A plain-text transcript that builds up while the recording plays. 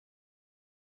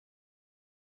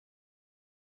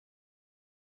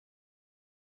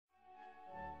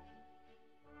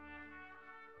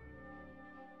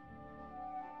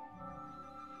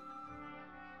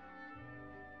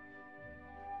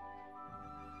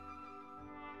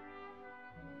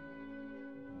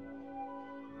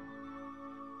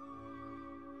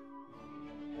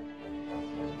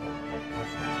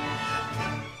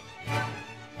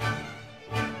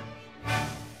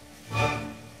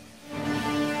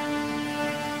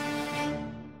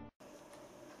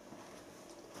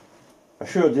I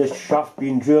showed this shaft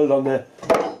being drilled on the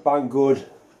Banggood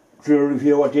drill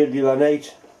review I did the other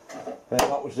night.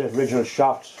 That was the original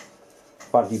shaft,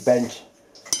 badly bent.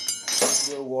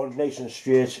 The new one, nice and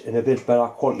straight, in a bit better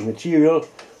quality material.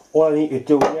 All I need to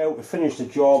do now to finish the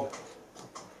job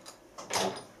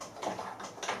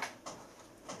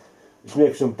is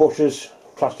make some bushes,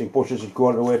 plastic bushes that go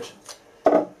onto it.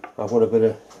 I've got a bit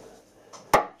of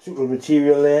suitable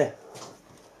material there,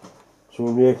 so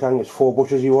we'll make, I think it's 4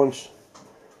 bushes he wants.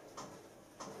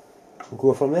 We'll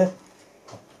go from there.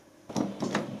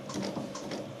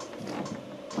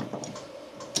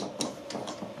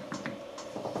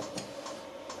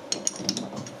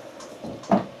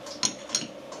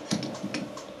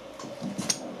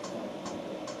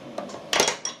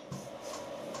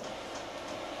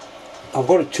 I've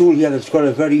got a tool here that's got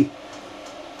a very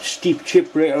steep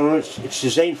chip breaker on it. It's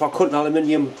designed for cutting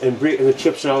aluminium and breaking the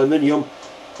chips in aluminium.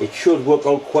 It should work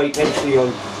out quite nicely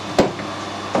on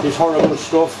this horrible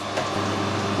stuff.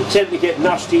 You tend to get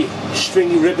nasty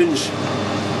stringy ribbons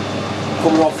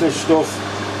coming off this stuff.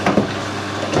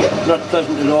 Not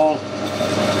pleasant at all.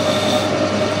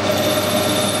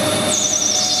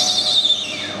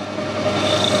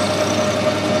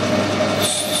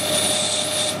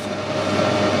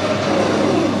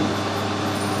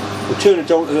 Turn it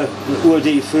down to the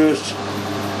OD first,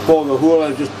 bore the hole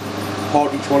and just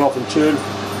part each one off and turn.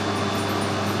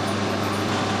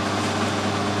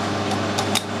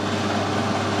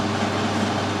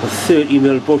 With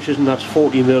 30mm bushes, and that's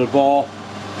 40mm bar.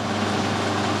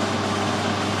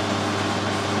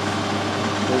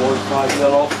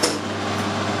 5mm off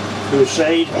to the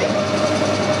side.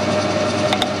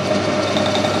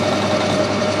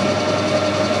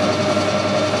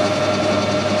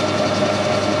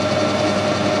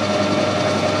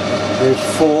 There's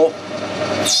 4.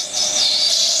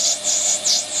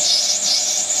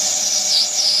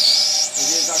 It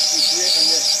is actually breaking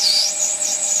the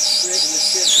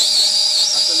chip.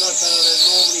 That's a lot better than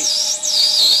normally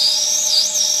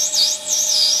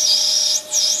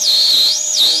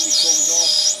comes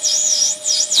off.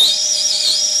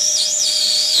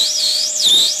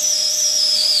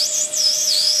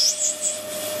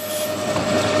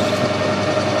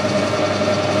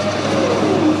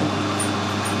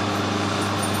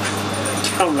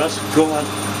 Cameras, go on.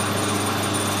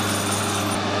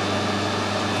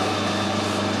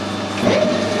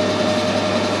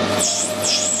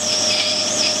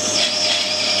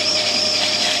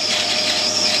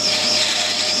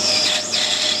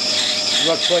 I'm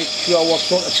not quite sure what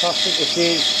sort of plastic this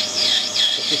is.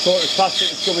 It's the sort of plastic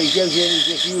that somebody gives you and you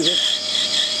just use it.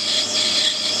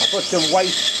 I put some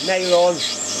white nylon, I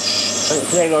think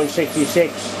it's nylon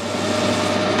 66.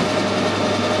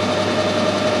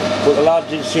 But the lad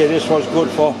did say this was good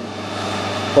for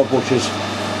bushes.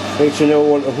 Right, so now I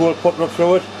want a hole put right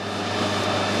through it.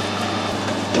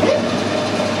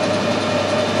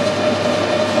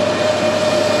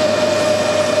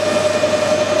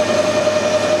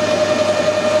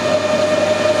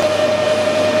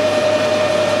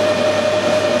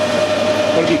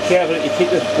 Got to be careful that you keep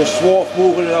the swarf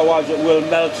moving, otherwise it will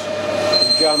melt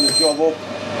and jam the job up.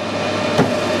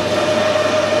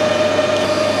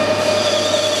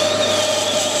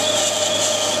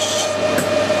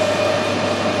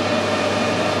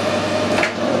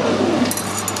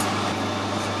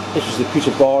 This is the piece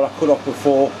of bar I cut off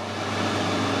before,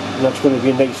 and that's going to be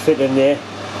a nice fit in there.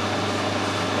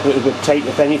 A little bit tight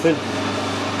if anything.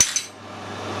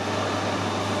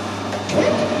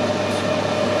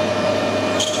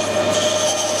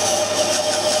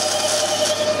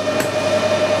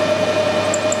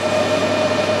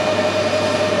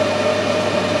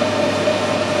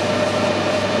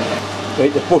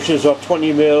 Right, the bushes are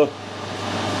 20mm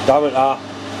diameter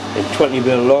and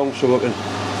 20mm long, so we can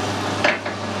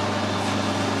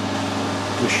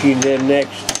machine them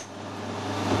next.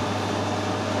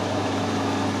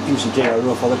 Use the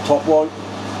DRO for the top one.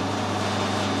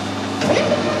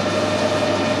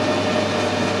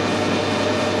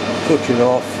 Touch it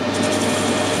off.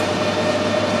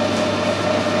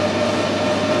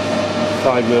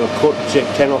 5mm cut,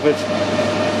 take 10 off it.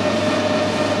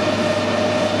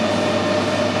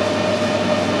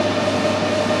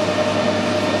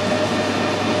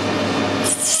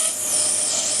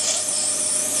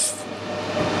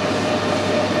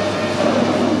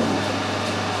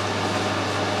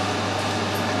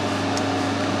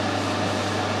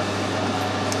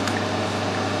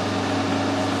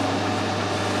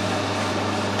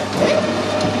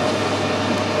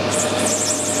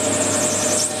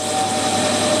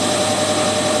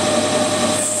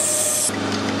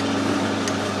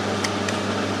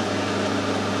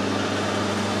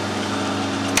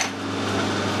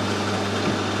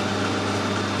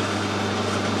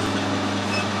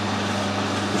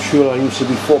 tool line used to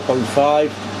be 4.5,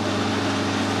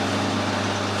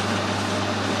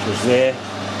 which was there.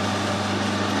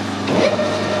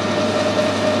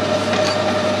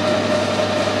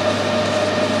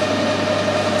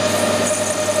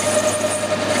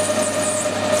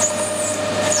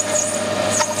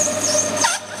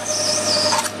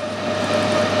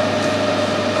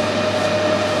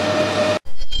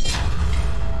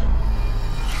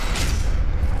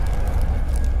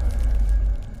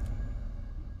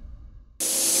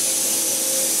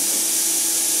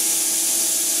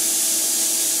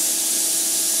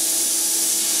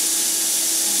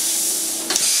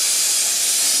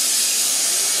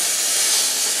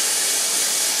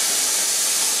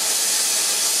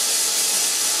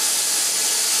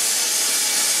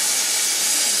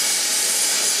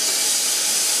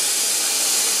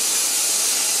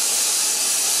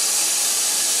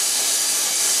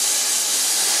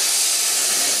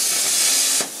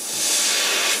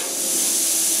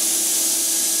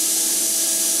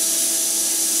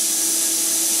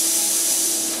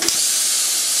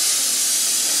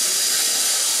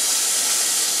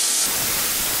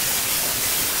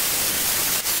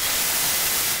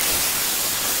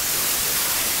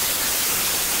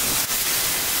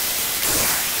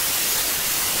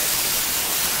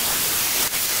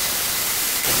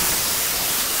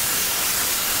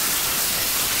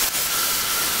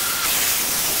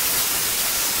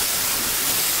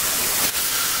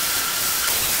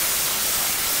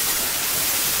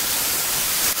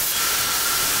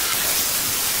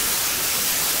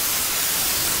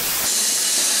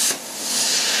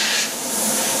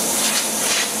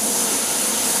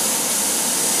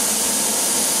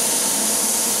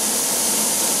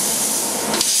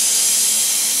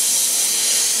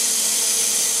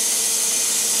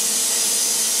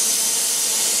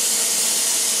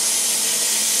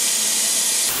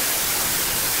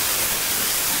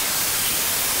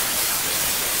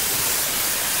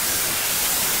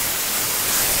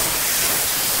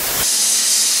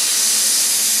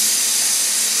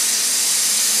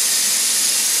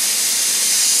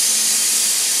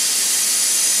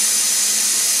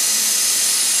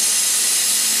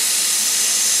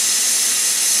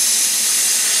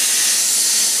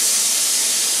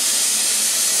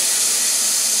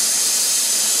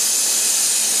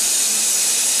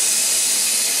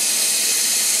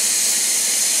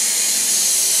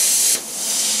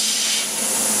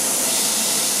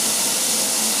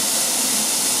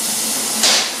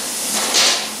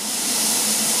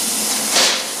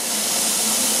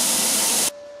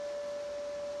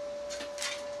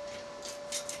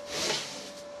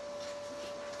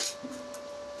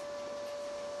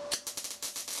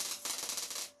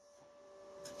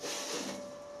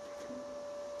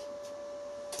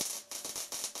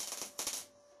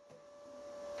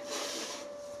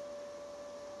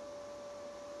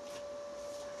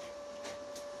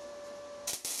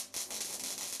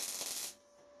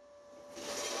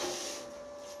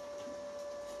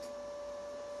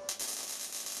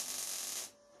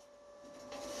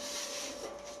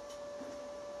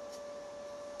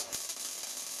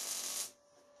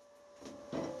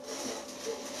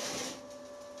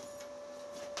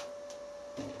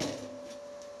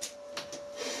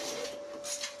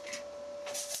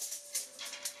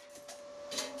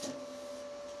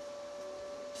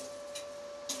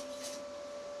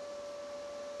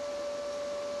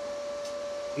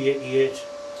 The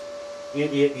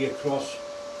 88 across,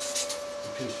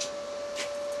 which is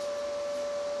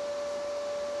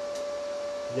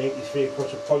 93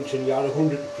 across the points, and you had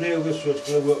 100 to play with, so it's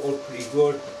going to work out pretty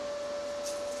good.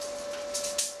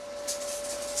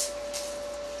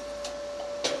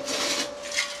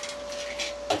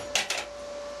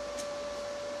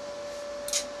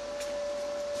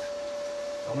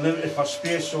 I'm limited for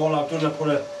space, so all I've done, I've put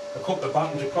a couple of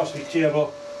buttons across the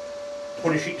table,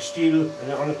 put a sheet of steel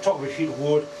and on the top of a sheet of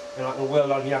wood, and I can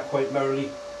weld on here quite merrily.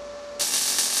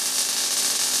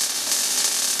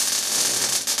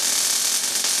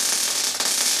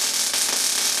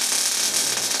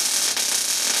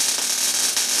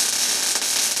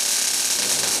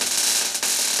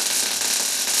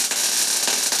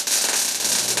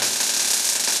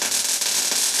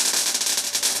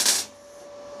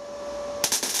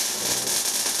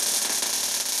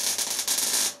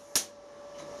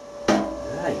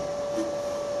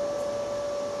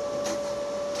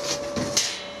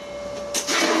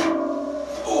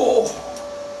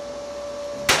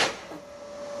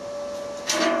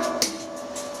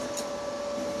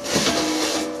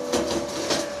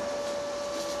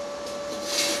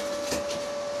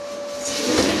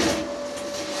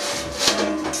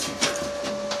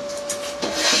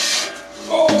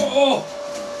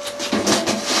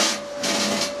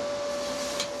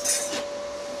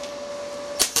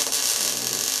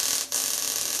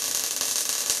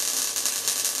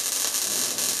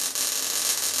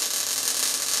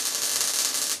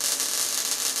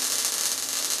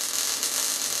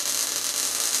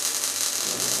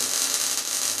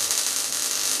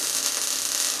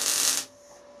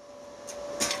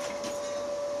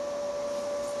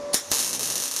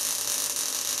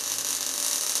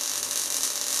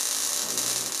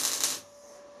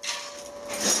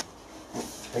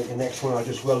 next one I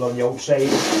just weld on the outside. It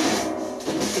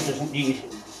doesn't need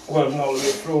welding all the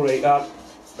way through like that.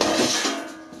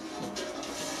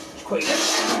 It's quite a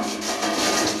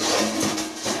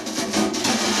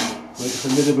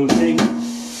formidable thing.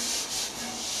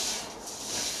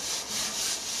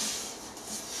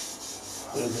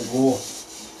 And we'll go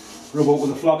rub out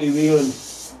with a floppy wheel and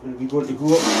it'll be good to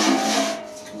go.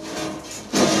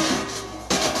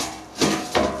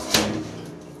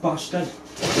 Bastard.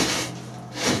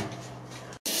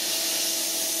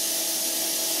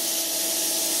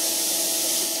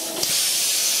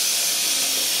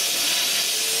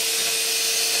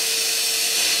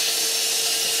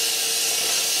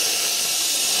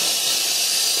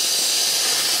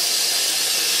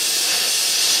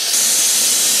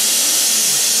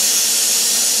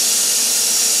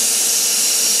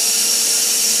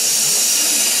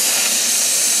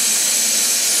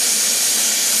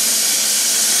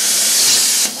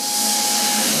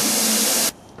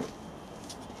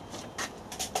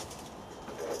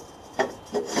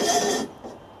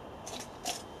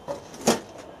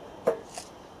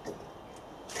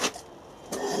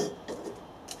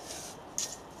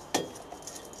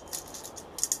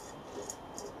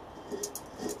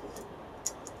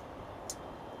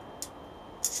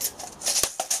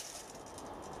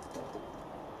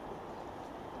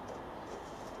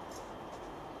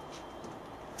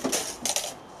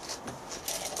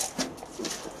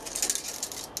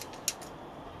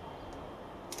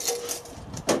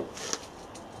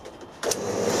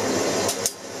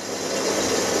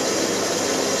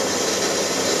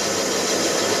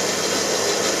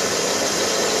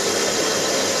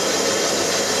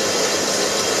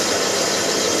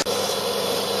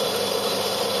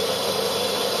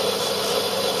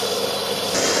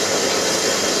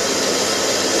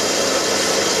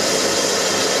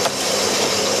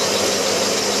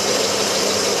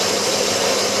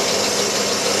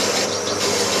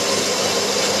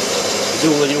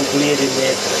 Doing a new blade in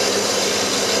there.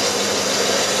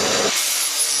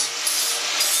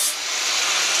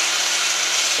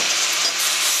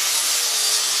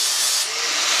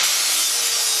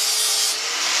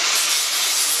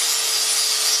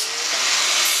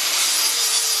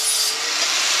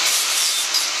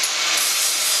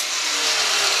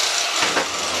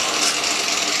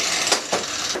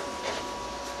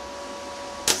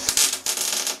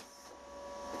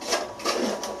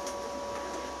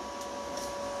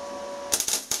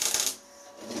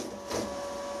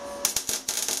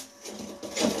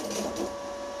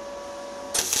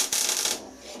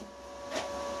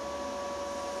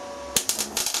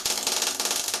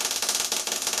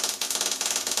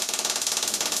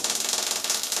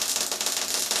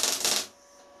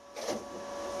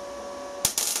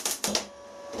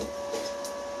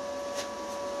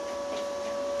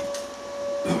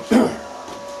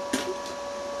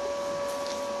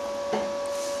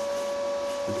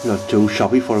 It's not too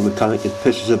shabby for a mechanic that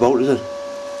pisses about, is it?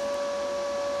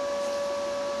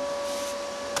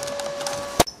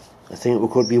 I think we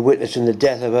could be witnessing the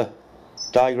death of a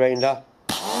die grinder.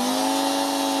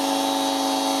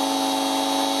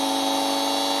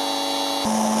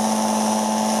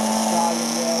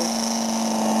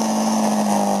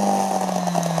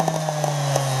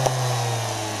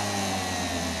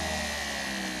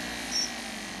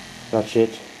 That's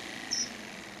it.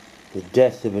 The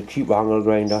death of a cheap angle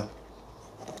grinder,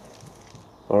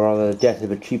 or rather the death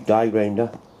of a cheap die grinder.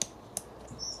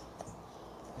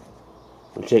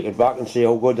 We'll take it back and see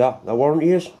how good that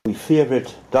warranty is. My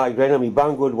favourite die grinder, my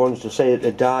Banggood ones, to say that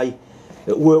the die,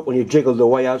 it worked when you jiggled the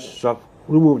wires, so I've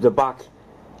removed the back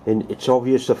and it's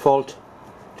obvious the fault.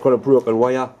 It's got a broken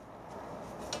wire.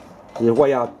 The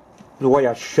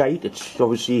wire's shite, it's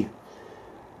obviously.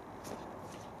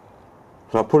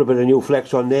 So I'll put a bit of new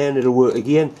flex on there and it'll work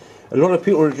again. A lot of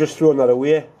people are just throwing that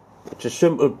away. It's a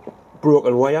simple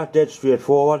broken wire, dead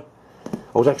straightforward.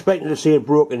 I was expecting to see it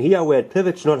broken here where it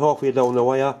pivots, not halfway down the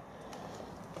wire.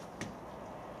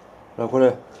 I've got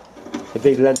a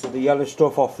big length of the yellow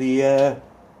stuff off the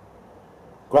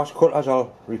grass cutters.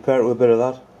 I'll repair it with a bit of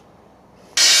that.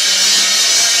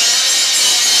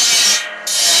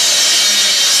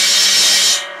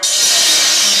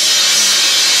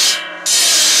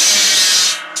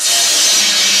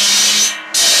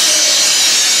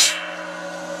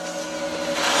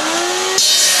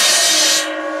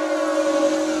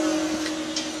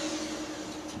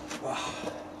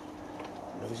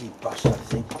 Bastard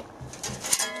thing.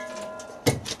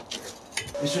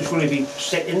 This is going to be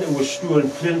set into a screw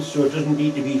and plinth, so it doesn't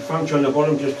need to be functional on the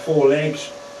bottom, just 4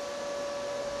 legs.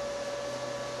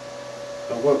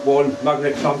 I've got one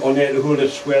magnet clamp on there to hold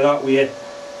it square that way.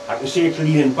 I can see it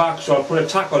leaning back, so I'll put a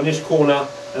tack on this corner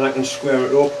and I can square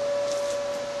it up.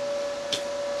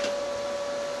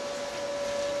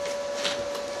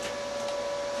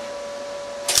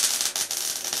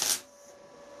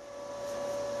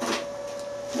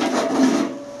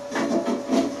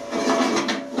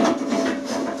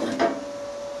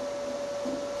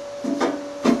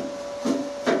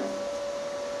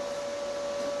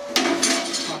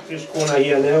 This corner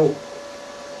here now.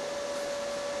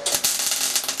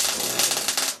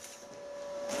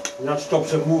 And that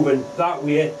stops it moving that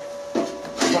way.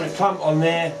 I've got a clamp on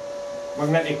there,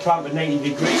 magnetic clamp at 90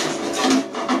 degrees.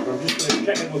 I'm just going to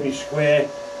check it with my square.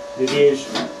 It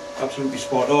is absolutely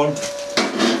spot on.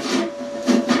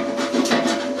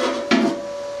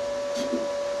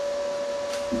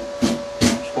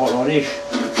 Spot on-ish.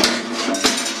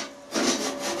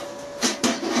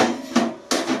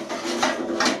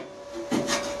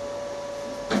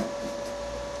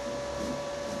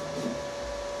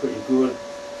 Pretty good.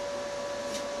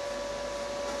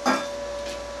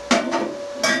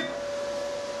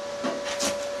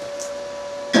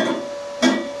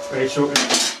 Right, so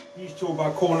these two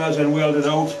back corners and welded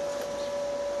out.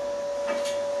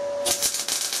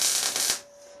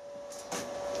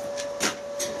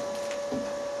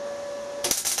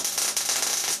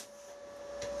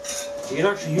 You can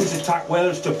actually use the tack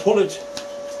welds to pull it.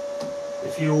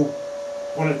 If you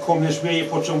want it to come this way, you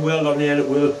put some weld on there and it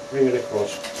will bring it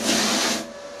across.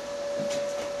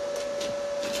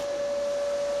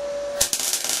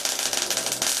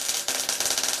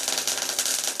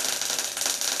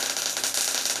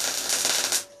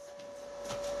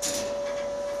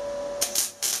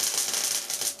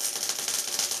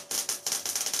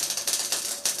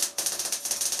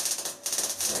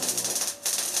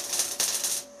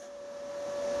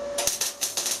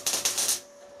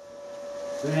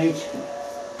 Right,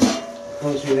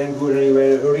 can't see them good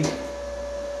anywhere in a hurry.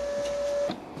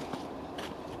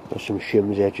 There's some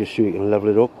shims there just so you can level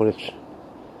it up when it's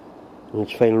in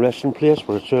its final resting place,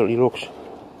 but it certainly looks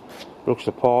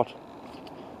the part.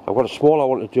 I've got a smaller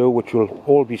one to do which will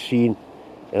all be seen,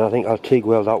 and I think I'll TIG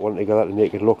weld that one together to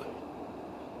make it look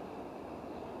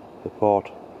the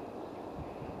part.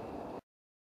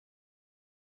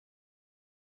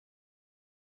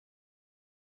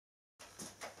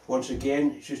 Once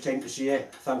again, it's just time to say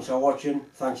thanks for watching,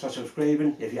 thanks for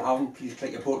subscribing. If you haven't, please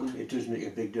click the button, it does make a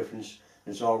big difference.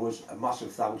 As always, a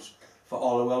massive thanks for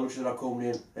all the welders that are coming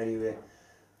in. Anyway,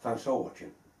 thanks for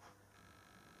watching.